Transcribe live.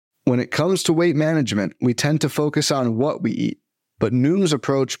When it comes to weight management, we tend to focus on what we eat, but Noom's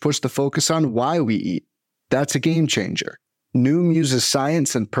approach puts the focus on why we eat. That's a game changer. Noom uses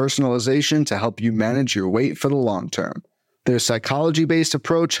science and personalization to help you manage your weight for the long term. Their psychology-based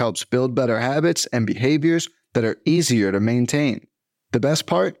approach helps build better habits and behaviors that are easier to maintain. The best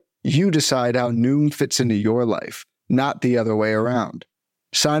part? You decide how Noom fits into your life, not the other way around.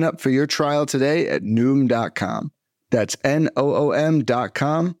 Sign up for your trial today at Noom.com. That's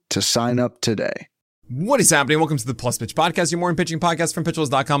Noom.com to sign up today. What is happening? Welcome to the Plus Pitch Podcast, your morning pitching podcast from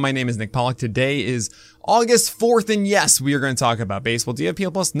pitchwills.com. My name is Nick Pollack. Today is August 4th, and yes, we are going to talk about baseball. Do you have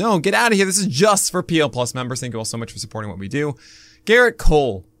PL Plus? No, get out of here. This is just for PL Plus members. Thank you all so much for supporting what we do. Gerrit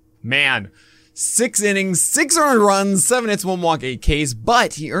Cole, man, 6 innings, 6 earned runs, 7 hits, 1 walk, 8 Ks,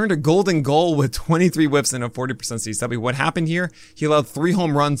 but he earned a golden goal with 23 whiffs and a 40% CSW. What happened here? He allowed 3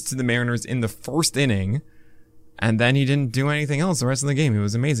 home runs to the Mariners in the first inning, and then he didn't do anything else the rest of the game. He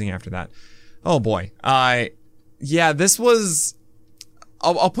was amazing after that. Oh boy. Yeah, this was,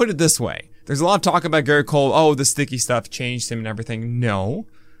 I'll put it this way. There's a lot of talk about Gerrit Cole. Oh, the sticky stuff changed him and everything. No,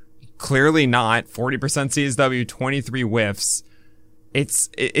 clearly not. 40% CSW, 23 whiffs. It's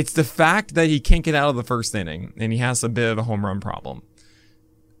the fact that he can't get out of the first inning and he has a bit of a home run problem.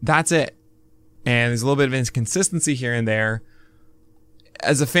 That's it. And there's a little bit of inconsistency here and there.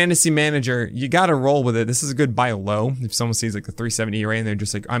 As a fantasy manager, you got to roll with it. This is a good buy low. If someone sees like the 370 ERA and they're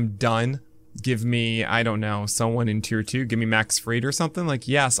just like, I'm done. Give me, I don't know, someone in tier 2. Give me Max Fried or something. Like,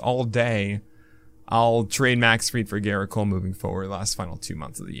 yes, all day. I'll trade Max Fried for Gerrit Cole moving forward the last final 2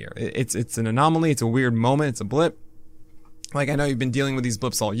 months of the year. It's an anomaly. It's a weird moment. It's a blip. Like, I know you've been dealing with these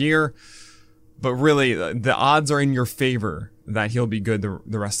blips all year, but really the odds are in your favor that he'll be good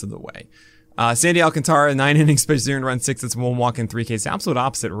the rest of the way. Sandy Alcantara, 9 innings pitched, 0 runs, 6 hits, 1 walk, and 3 Ks. Absolute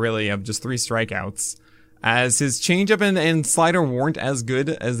opposite, really, of just 3 strikeouts. As his changeup and slider weren't as good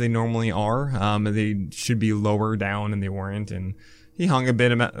as they normally are. They should be lower down, and they weren't. And he hung a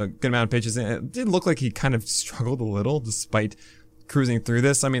good amount of pitches. And it did look like he kind of struggled a little, despite cruising through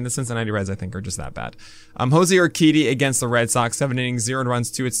this. I mean, the Cincinnati Reds, I think, are just that bad. Jose Urquidy against the Red Sox, 7 innings, 0 runs,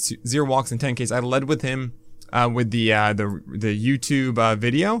 2 hits, 0 walks, and 10 Ks. I led with him with the YouTube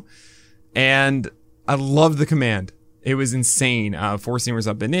video, and I love the command. It was insane. 4-seamers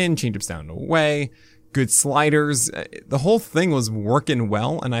up and in, changeups down and away. Good sliders. The whole thing was working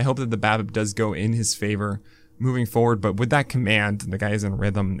well, and I hope that the BABIP does go in his favor moving forward. But with that command, the guy is in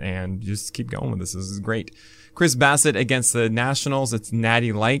rhythm, and just keep going with this. This is great. Chris Bassett against the Nationals. It's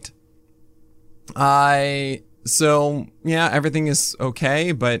Natty Light. So, yeah, everything is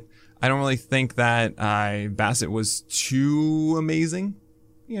okay, but I don't really think that Bassett was too amazing.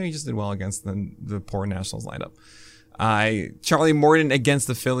 You know, he just did well against the poor Nationals lineup. Charlie Morton against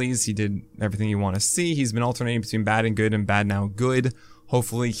the Phillies. He did everything you want to see. He's been alternating between bad and good and bad now good.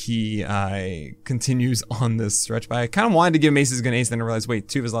 Hopefully he continues on this stretch. But I kind of wanted to give him Aces Gun Ace, then I realized, wait,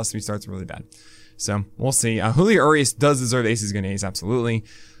 2 of his last 3 starts were really bad. So we'll see. Julio Urias does deserve Aces Gun Ace, absolutely.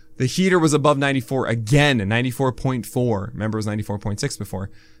 The heater was above 94 again, 94.4. Remember, it was 94.6 before,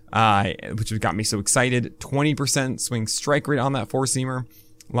 which got me so excited. 20% swing strike rate on that 4-seamer.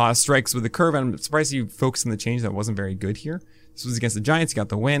 A lot of strikes with the curve. I'm surprised you focused on the change. That wasn't very good here. This was against the Giants. He got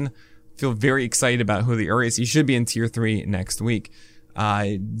the win. Feel very excited about Julio Urias. He should be in tier 3 next week.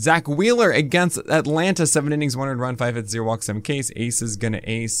 Zach Wheeler against Atlanta. 7 innings, 1 run, 5 hits, 0 walks, 7 Ks. Ace is gonna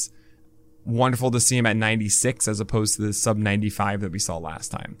ace. Wonderful to see him at 96 as opposed to the sub 95 that we saw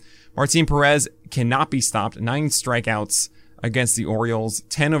last time. Martin Perez cannot be stopped. 9 strikeouts against the Orioles.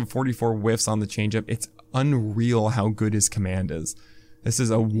 10 of 44 whiffs on the changeup. It's unreal how good his command is. This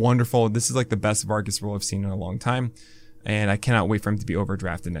is like the best Vargas role I've seen in a long time, and I cannot wait for him to be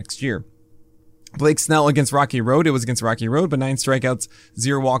overdrafted next year. Blake Snell against Rocky Road. It was against Rocky Road, but 9 strikeouts,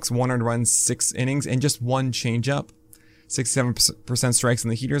 0 walks, 1 earned runs, 6 innings, and just 1 changeup. 67% strikes in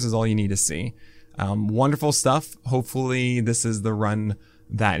the heaters is all you need to see. Wonderful stuff. Hopefully this is the run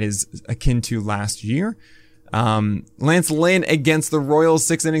that is akin to last year. Lance Lynn against the Royals,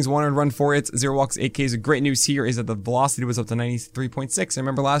 6 innings, 1 earned run, 4 hits, 0 walks, 8 Ks. The great news here is that the velocity was up to 93.6. I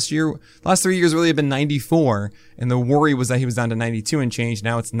remember last 3 years really have been 94, and the worry was that he was down to 92 and change.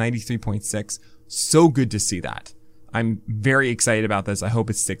 Now it's 93.6. So good to see that. I'm very excited about this. I hope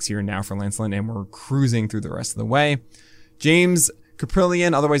it sticks here now for Lance Lynn, and we're cruising through the rest of the way. James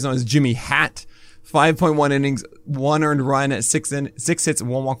Caprillion, otherwise known as Jimmy Hat, 5.1 innings, 1 earned run, 6 hits,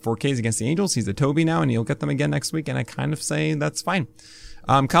 1 walk, 4 Ks against the Angels. He's a Toby now, and he'll get them again next week, and I kind of say that's fine.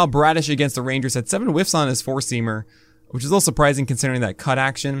 Kyle Bradish against the Rangers had 7 whiffs on his 4-seamer, which is a little surprising considering that cut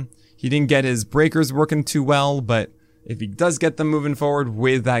action. He didn't get his breakers working too well, but if he does get them moving forward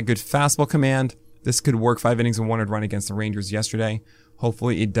with that good fastball command, this could work. 5 innings and 1 earned run against the Rangers yesterday.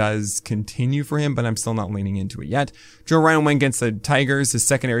 Hopefully it does continue for him, but I'm still not leaning into it yet. Joe Ryan went against the Tigers. His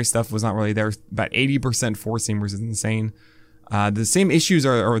secondary stuff was not really there. About 80% four-seamers is insane. The same issues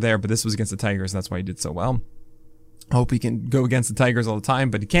are there, but this was against the Tigers. That's why he did so well. I hope he can go against the Tigers all the time,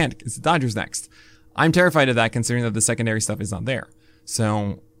 but he can't. It's the Dodgers next. I'm terrified of that considering that the secondary stuff is not there.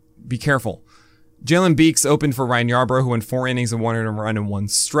 So be careful. Jalen Beeks opened for Ryan Yarbrough, who went 4 innings and 1 earned run and 1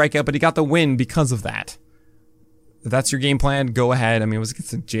 strikeout, but he got the win because of that. If that's your game plan, go ahead. I mean, it was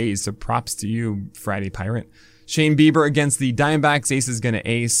against the Jays, so props to you, Friday Pirate. Shane Bieber against the Diamondbacks. Ace is going to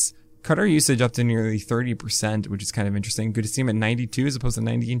ace. Cutter usage up to nearly 30%, which is kind of interesting. Good to see him at 92 as opposed to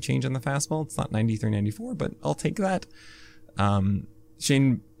 90 and change on the fastball. It's not 93, 94, but I'll take that. Shohei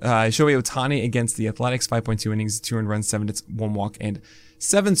Ohtani against the Athletics. 5.2 innings, 2 earned runs, 7 hits, 1 walk, and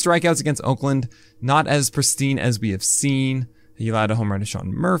 7 strikeouts against Oakland. Not as pristine as we have seen. He allowed a home run to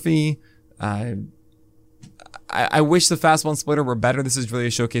Sean Murphy. I wish the fastball and splitter were better. This is really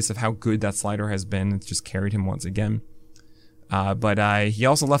a showcase of how good that slider has been. It's just carried him once again. But he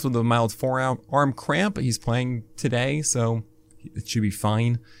also left with a mild forearm cramp. He's playing today, so it should be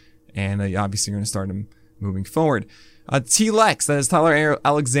fine. And obviously, you're going to start him moving forward. T-Lex, that is Tyler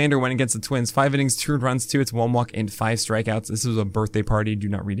Alexander, went against the Twins. 5 innings, 2 runs, 2 hits, 1 walk, and 5 strikeouts. This was a birthday party. Do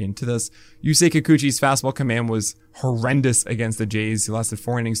not read into this. Yusei Kikuchi's fastball command was horrendous against the Jays. He lasted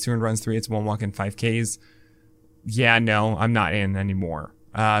 4 innings, 2 runs, 3 hits, 1 walk, and 5 Ks. Yeah, no, I'm not in anymore.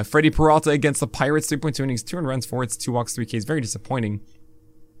 Freddie Peralta against the Pirates, 3.2 innings, 2 runs, 4 hits, 2 walks, 3 Ks. Very disappointing.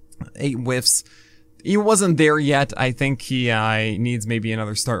 8 whiffs. He wasn't there yet. I think he needs maybe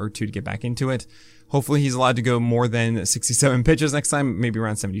another start or 2 to get back into it. Hopefully he's allowed to go more than 67 pitches next time, maybe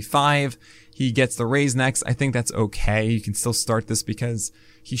around 75. He gets the Rays next. I think that's okay. You can still start this because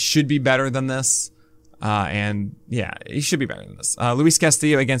he should be better than this. And yeah, he should be better than this. Luis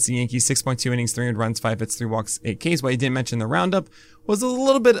Castillo against the Yankees, 6.2 innings, 300 runs, 5 hits, 3 walks, 8 Ks. What I didn't mention in the roundup was a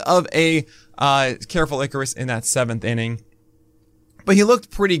little bit of a careful Icarus in that 7th inning. But he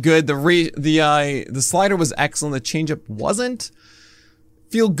looked pretty good. The slider was excellent. The changeup wasn't.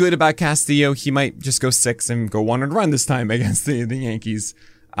 Feel good about Castillo. He might just go 6 and go 1 and run this time against the Yankees.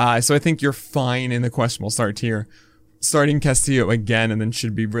 So I think you're fine in the questionable start here. Starting Castillo again, and then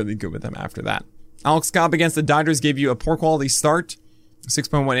should be really good with him after that. Alex Cobb against the Dodgers gave you a poor quality start.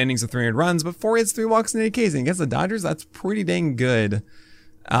 6.1 innings of 300 runs, but 4 hits, 3 walks, and 8 Ks. And against the Dodgers, that's pretty dang good.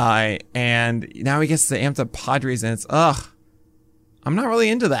 And now he gets the amped up Padres, and it's, I'm not really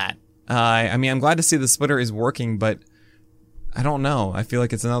into that. I mean, I'm glad to see the splitter is working, but I don't know. I feel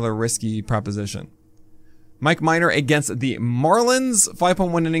like it's another risky proposition. Mike Minor against the Marlins.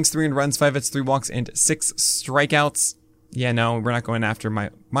 5.1 innings, 3 runs, 5 hits, 3 walks, and 6 strikeouts. Yeah, no, we're not going after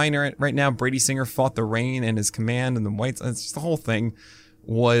Minor right now. Brady Singer fought the rain and his command and the Whites. It's just the whole thing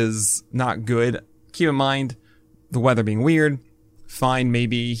was not good. Keep in mind, the weather being weird. Fine,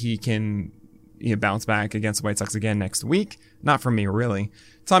 maybe he can bounce back against the White Sox again next week. Not for me, really.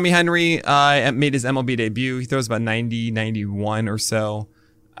 Tommy Henry made his MLB debut. He throws about 90, 91 or so.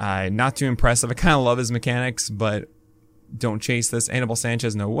 Not too impressive. I kind of love his mechanics, but don't chase this. Anibal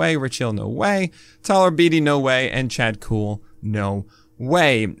Sanchez, no way. Rich Hill, no way. Tyler Beatty, no way. And Chad Kuhl, no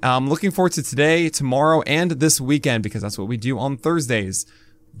way. I'm looking forward to today, tomorrow, and this weekend because that's what we do on Thursdays.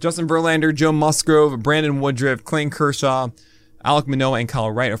 Justin Verlander, Joe Musgrove, Brandon Woodruff, Clayton Kershaw, Alek Manoah, and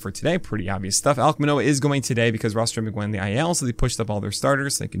Kyle Wright are for today. Pretty obvious stuff. Alek Manoah is going today because Ross Stripling went in the IL, so they pushed up all their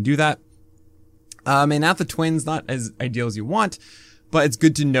starters. So they can do that. And at the Twins, not as ideal as you want, but it's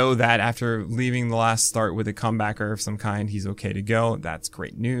good to know that after leaving the last start with a comebacker of some kind, he's okay to go. That's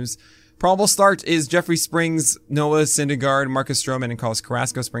great news. Probable start is Jeffrey Springs, Noah Syndergaard, Marcus Stroman, and Carlos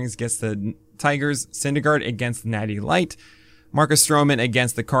Carrasco. Springs against the Tigers, Syndergaard against Natty Light, Marcus Stroman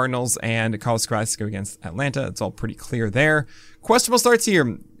against the Cardinals, and Carlos Carrasco against Atlanta. It's all pretty clear there. Questionable starts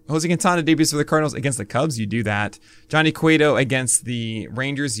here. Jose Quintana debuts for the Cardinals against the Cubs. You do that. Johnny Cueto against the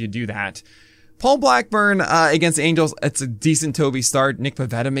Rangers. You do that. Paul Blackburn against the Angels. It's a decent Toby start. Nick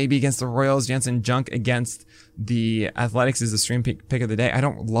Pivetta maybe against the Royals. Jansen Junk against the Athletics is the stream pick of the day. I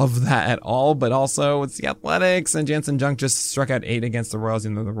don't love that at all, but also it's the Athletics, and Jansen Junk just struck out 8 against the Royals,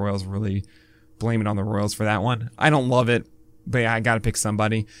 even though the Royals really blame it on the Royals for that one. I don't love it, but yeah, I got to pick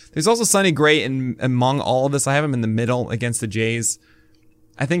somebody. There's also Sonny Gray, and among all of this, I have him in the middle against the Jays.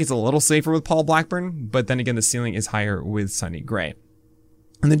 I think it's a little safer with Paul Blackburn, but then again, the ceiling is higher with Sonny Gray.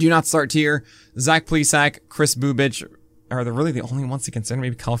 And the do not start tier, Zach Plesac, Chris Bubich are really the only ones to consider.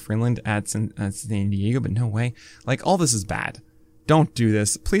 Maybe Kyle Freeland at San Diego, but no way. Like, all this is bad. Don't do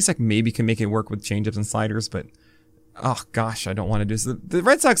this. Plesac maybe can make it work with changeups and sliders, but oh gosh, I don't want to do this. The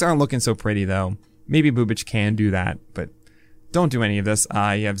Red Sox aren't looking so pretty though. Maybe Bubich can do that, but don't do any of this.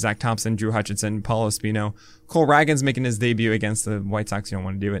 You have Zach Thompson, Drew Hutchinson, Paulo Espino. Cole Ragans making his debut against the White Sox. You don't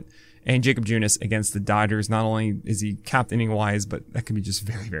want to do it. And Jacob Junis against the Dodgers. Not only is he captaining wise, but that could be just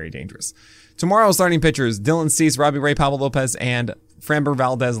very, very dangerous. Tomorrow's starting pitchers, Dylan Cease, Robbie Ray, Pablo Lopez, and Framber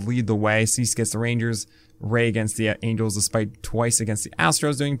Valdez lead the way. Cease gets the Rangers. Ray against the Angels, despite twice against the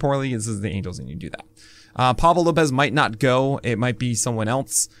Astros doing poorly. This is the Angels, and you do that. Pablo Lopez might not go. It might be someone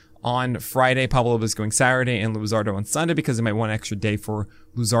else on Friday. Pablo Lopez going Saturday, and Luzardo on Sunday, because they might want an extra day for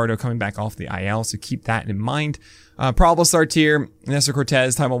Luzardo coming back off the IL, so keep that in mind. Probable start here, Nestor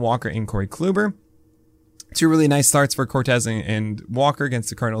Cortez, Taijuan Walker, and Corey Kluber. Two really nice starts for Cortez and Walker against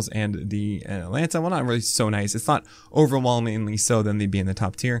the Cardinals and the Atlanta. Well, not really so nice. It's not overwhelmingly so, then they'd be in the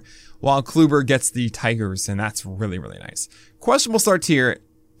top tier. While Kluber gets the Tigers, and that's really, really nice. Questionable start here,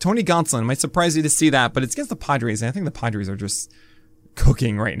 Tony Gonsolin. Might surprise you to see that, but it's against the Padres, and I think the Padres are just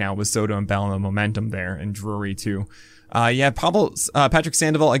cooking right now with Soto and Bell and the momentum there, and Drury too. Patrick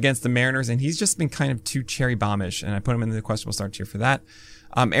Sandoval against the Mariners, and he's just been kind of too cherry bombish, and I put him in the questionable start tier for that.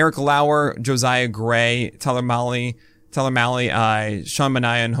 Eric Lauer, Josiah Gray, Tyler Mahle, Sean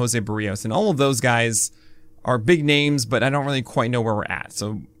Manaea, and Jose Barrios. And all of those guys are big names, but I don't really quite know where we're at.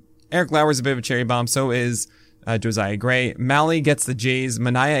 So Eric Lauer is a bit of a cherry bomb. So is Josiah Gray. Mahle gets the Jays,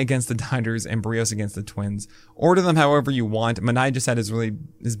 Manaea against the Dodgers, and Barrios against the Twins. Order them however you want. Manaea just had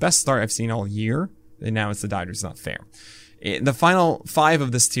his best start I've seen all year, and now it's the Dodgers. It's not fair. The final five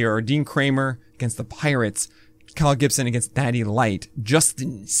of this tier are Dean Kramer against the Pirates, Kyle Gibson against Natty Light,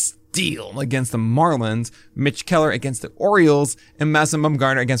 Justin Steele against the Marlins, Mitch Keller against the Orioles, and Madison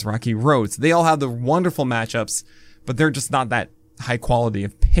Bumgarner against Rocky Roads. They all have the wonderful matchups, but they're just not that high quality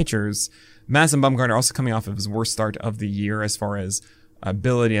of pitchers. Madison Bumgarner also coming off of his worst start of the year as far as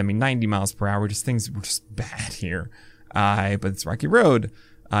ability. 90 miles per hour. Things were just bad here. But it's Rocky Road.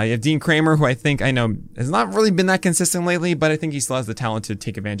 You have Dean Kramer, who I know has not really been that consistent lately, but I think he still has the talent to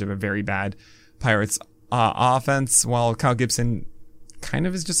take advantage of a very bad Pirates offense, while Kyle Gibson kind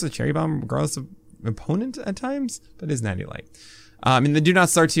of is just a cherry bomb regardless of opponent at times, but is Natty Light. In the do not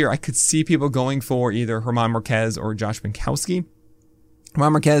start here, I could see people going for either German Marquez or Josh Winkowski.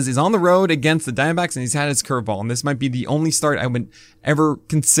 German Marquez is on the road against the Diamondbacks, and he's had his curveball, and this might be the only start I would ever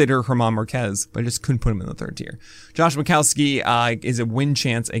consider German Marquez, but I just couldn't put him in the third tier. Josh Winkowski is a win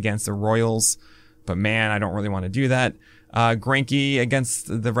chance against the Royals, but man, I don't really want to do that. Greinke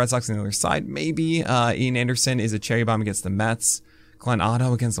against the Red Sox on the other side, maybe. Ian Anderson is a cherry bomb against the Mets. Glenn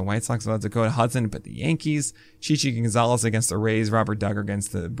Otto against the White Sox, Dakota Hudson, but the Yankees. Chichi Gonzalez against the Rays. Robert Duggar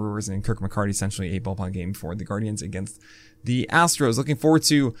against the Brewers, and Kirk McCarty essentially a bullpen game for the Guardians against the Astros. Looking forward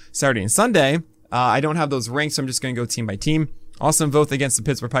to Saturday and Sunday. I don't have those ranked, so I'm just going to go team by team. Austin Voth against the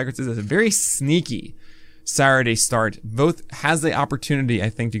Pittsburgh Pirates is a very sneaky Saturday start. Voth has the opportunity, I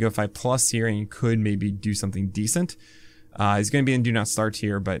think, to go 5+ here, and he could maybe do something decent. He's going to be in do not start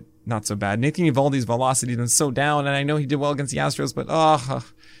here, but not so bad. Nathan Eovaldi's velocity has been so down, and I know he did well against the Astros, but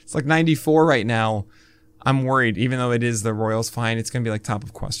it's like 94 right now. I'm worried, even though it is the Royals. Fine, it's going to be like top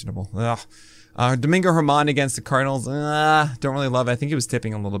of questionable. Domingo Germán against the Cardinals. Don't really love it. I think he was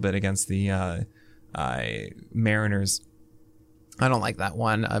tipping a little bit against the Mariners. I don't like that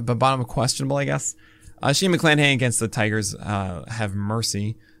one, but bottom of questionable, I guess. Shane McClanahan against the Tigers. Have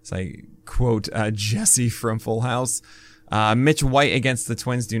mercy. It's like, quote, Jesse from Full House. Mitch White against the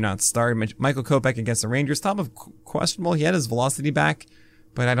Twins, do not start. Michael Kopech against the Rangers, top of questionable. He had his velocity back,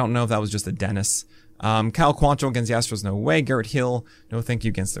 but I don't know if that was just a Dennis. Kyle Quantrill against the Astros, no way. Garrett Hill, no thank you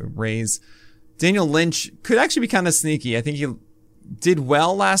against the Rays. Daniel Lynch could actually be kind of sneaky. I think he did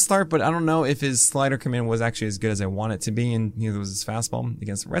well last start, but I don't know if his slider command was actually as good as I want it to be, and neither was his fastball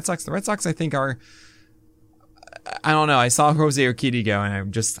against the Red Sox. The Red Sox, I think, are... I don't know. I saw Jose Urquidy go,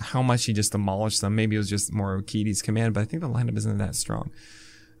 and how much he just demolished them. Maybe it was just more Urquidy's command, but I think the lineup isn't that strong.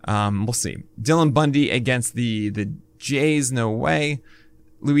 We'll see. Dylan Bundy against the Jays, no way.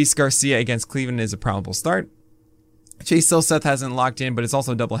 Luis Garcia against Cleveland is a probable start. Chase Silseth hasn't locked in, but it's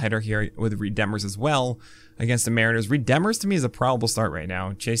also a doubleheader here with Reed Demers as well against the Mariners. Reed Demers to me is a probable start right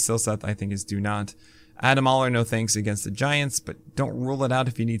now. Chase Silseth I think is do not. Adam Oller, no thanks against the Giants, but don't rule it out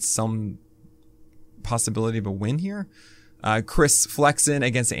if he needs some possibility of a win here. Chris Flexen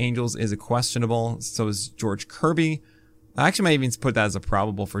against the Angels is a questionable. So is George Kirby. I actually might even put that as a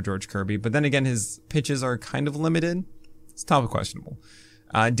probable for George Kirby, but then again, his pitches are kind of limited. It's top of questionable.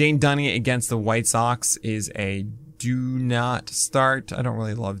 Dane Dunning against the White Sox is a do not start. I don't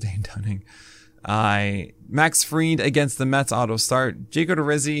really love Dane Dunning. Max Fried against the Mets, auto start. Jake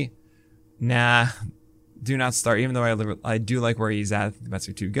Odorizzi, nah, do not start. Even though I do like where he's at. The Mets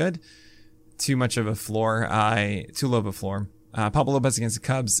are too good. Too much of a floor. Too low of a floor. Pablo Lopez against the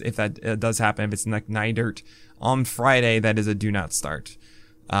Cubs, if that does happen, if it's Neidert on Friday, that is a do not start.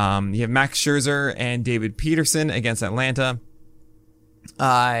 You have Max Scherzer and David Peterson against Atlanta.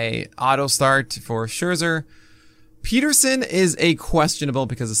 Auto start for Scherzer. Peterson is a questionable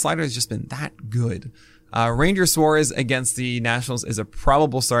because the slider has just been that good. Ranger Suarez against the Nationals is a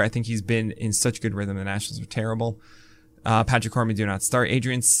probable start. I think he's been in such good rhythm. The Nationals are terrible. Patrick Corbin do not start.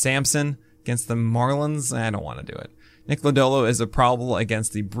 Adrian Sampson against the Marlins. I don't want to do it. Nick Lodolo is a probable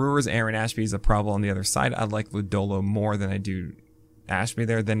against the Brewers. Aaron Ashby is a probable on the other side. I like Lodolo more than I do Ashby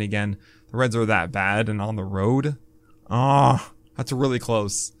there. Then again, the Reds are that bad and on the road. Oh, that's really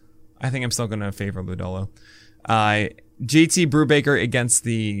close. I think I'm still going to favor Lodolo. JT Brubaker against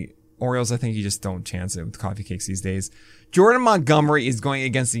the Orioles. I think you just don't chance it with coffee cakes these days. Jordan Montgomery is going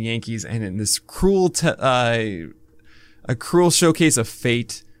against the Yankees, and in this cruel showcase of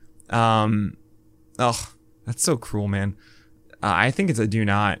fate. That's so cruel, man. I think it's a do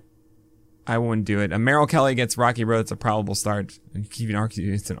not. I wouldn't do it. Merrill Kelly against Rocky Road. It's a probable start. You can even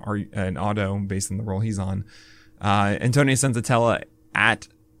argue it's an auto based on the role he's on. Antonio Senzatella at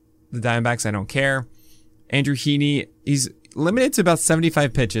the Diamondbacks. I don't care. Andrew Heaney, he's limited to about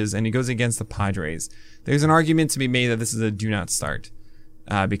 75 pitches, and he goes against the Padres. There's an argument to be made that this is a do not start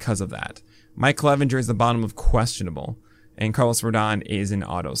because of that. Mike Clevenger is the bottom of questionable, and Carlos Rodon is an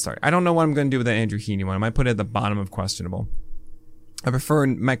auto start. I don't know what I'm going to do with that Andrew Heaney one. I might put it at the bottom of questionable. I prefer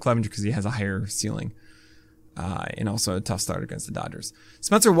Mike Clevenger because he has a higher ceiling. And also a tough start against the Dodgers.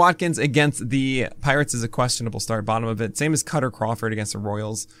 Spencer Watkins against the Pirates is a questionable start, bottom of it. Same as Cutter Crawford against the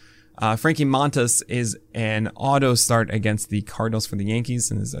Royals. Frankie Montas is an auto start against the Cardinals for the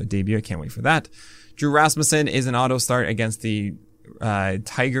Yankees in his debut. I can't wait for that. Drew Rasmussen is an auto start against the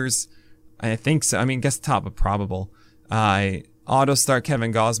Tigers. I think so. I mean, guess top of probable. Auto start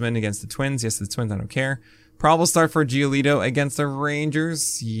Kevin Gausman against the Twins. Yes, the Twins, I don't care. Probable start for Giolito against the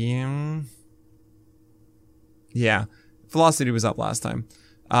Rangers. Yeah. Velocity was up last time.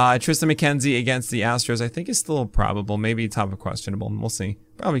 Tristan McKenzie against the Astros, I think is still probable. Maybe top of questionable. We'll see.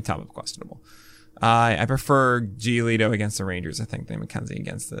 Probably top of questionable. I prefer Giolito against the Rangers, I think, than McKenzie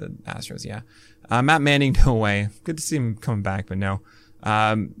against the Astros. Yeah. Matt Manning, no way. Good to see him coming back, but no.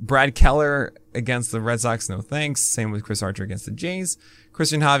 Brad Keller against the Red Sox, no thanks. Same with Chris Archer against the Jays.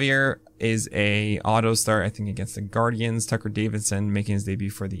 Christian Javier is a auto start, I think, against the Guardians. Tucker Davidson making his debut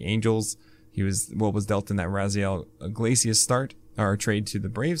for the Angels. He was what was dealt in that Raziel Iglesias start or trade to the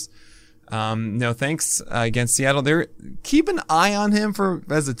Braves. No thanks against Seattle. Keep an eye on him for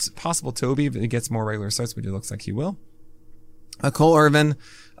as a possible Toby if he gets more regular starts, which it looks like he will. Cole Irvin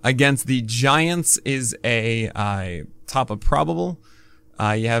against the Giants is a top of probable.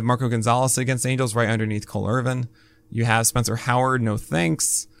 You have Marco Gonzalez against the Angels right underneath Cole Irvin. You have Spencer Howard, no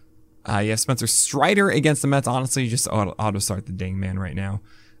thanks. You have Spencer Strider against the Mets. Honestly, you just auto start the dang man right now.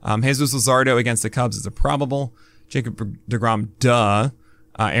 Jesus Luzardo against the Cubs is a probable. Jacob deGrom, duh.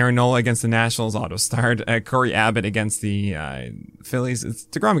 Aaron Nola against the Nationals, auto start. Corey Abbott against the Phillies. It's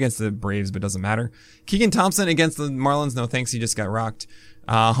deGrom against the Braves, but doesn't matter. Keegan Thompson against the Marlins, no thanks. He just got rocked.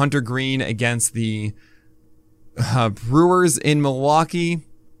 Hunter Green against the Brewers in Milwaukee,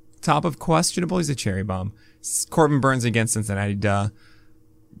 top of questionable. He's a cherry bomb. Corbin Burns against Cincinnati, duh.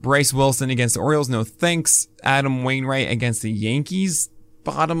 Bryce Wilson against the Orioles, no thanks. Adam Wainwright against the Yankees,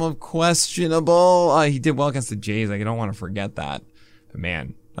 bottom of questionable. He did well against the Jays. I don't want to forget that. But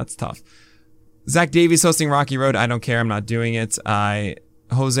man, that's tough. Zach Davies hosting Rocky Road. I don't care. I'm not doing it.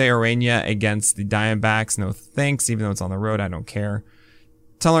 Jose Urena against the Diamondbacks, no thanks. Even though it's on the road, I don't care.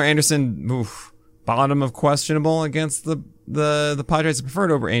 Tyler Anderson, bottom of questionable against the Padres. I prefer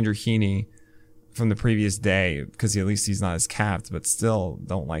it over Andrew Heaney from the previous day because at least he's not as capped, but still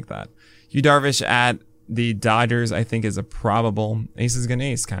don't like that. Yu Darvish at the Dodgers, I think, is a probable ace is gonna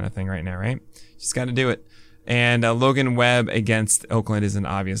ace kind of thing right now, right? Just got to do it. And Logan Webb against Oakland is an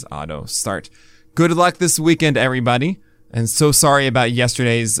obvious auto start. Good luck this weekend, everybody. And so sorry about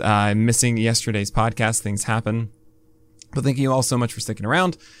missing yesterday's podcast. Things happen. But thank you all so much for sticking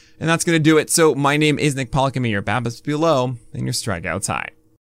around. And that's going to do it. So my name is Nick Pollock, and may your BABIPs be low and your strikeouts high.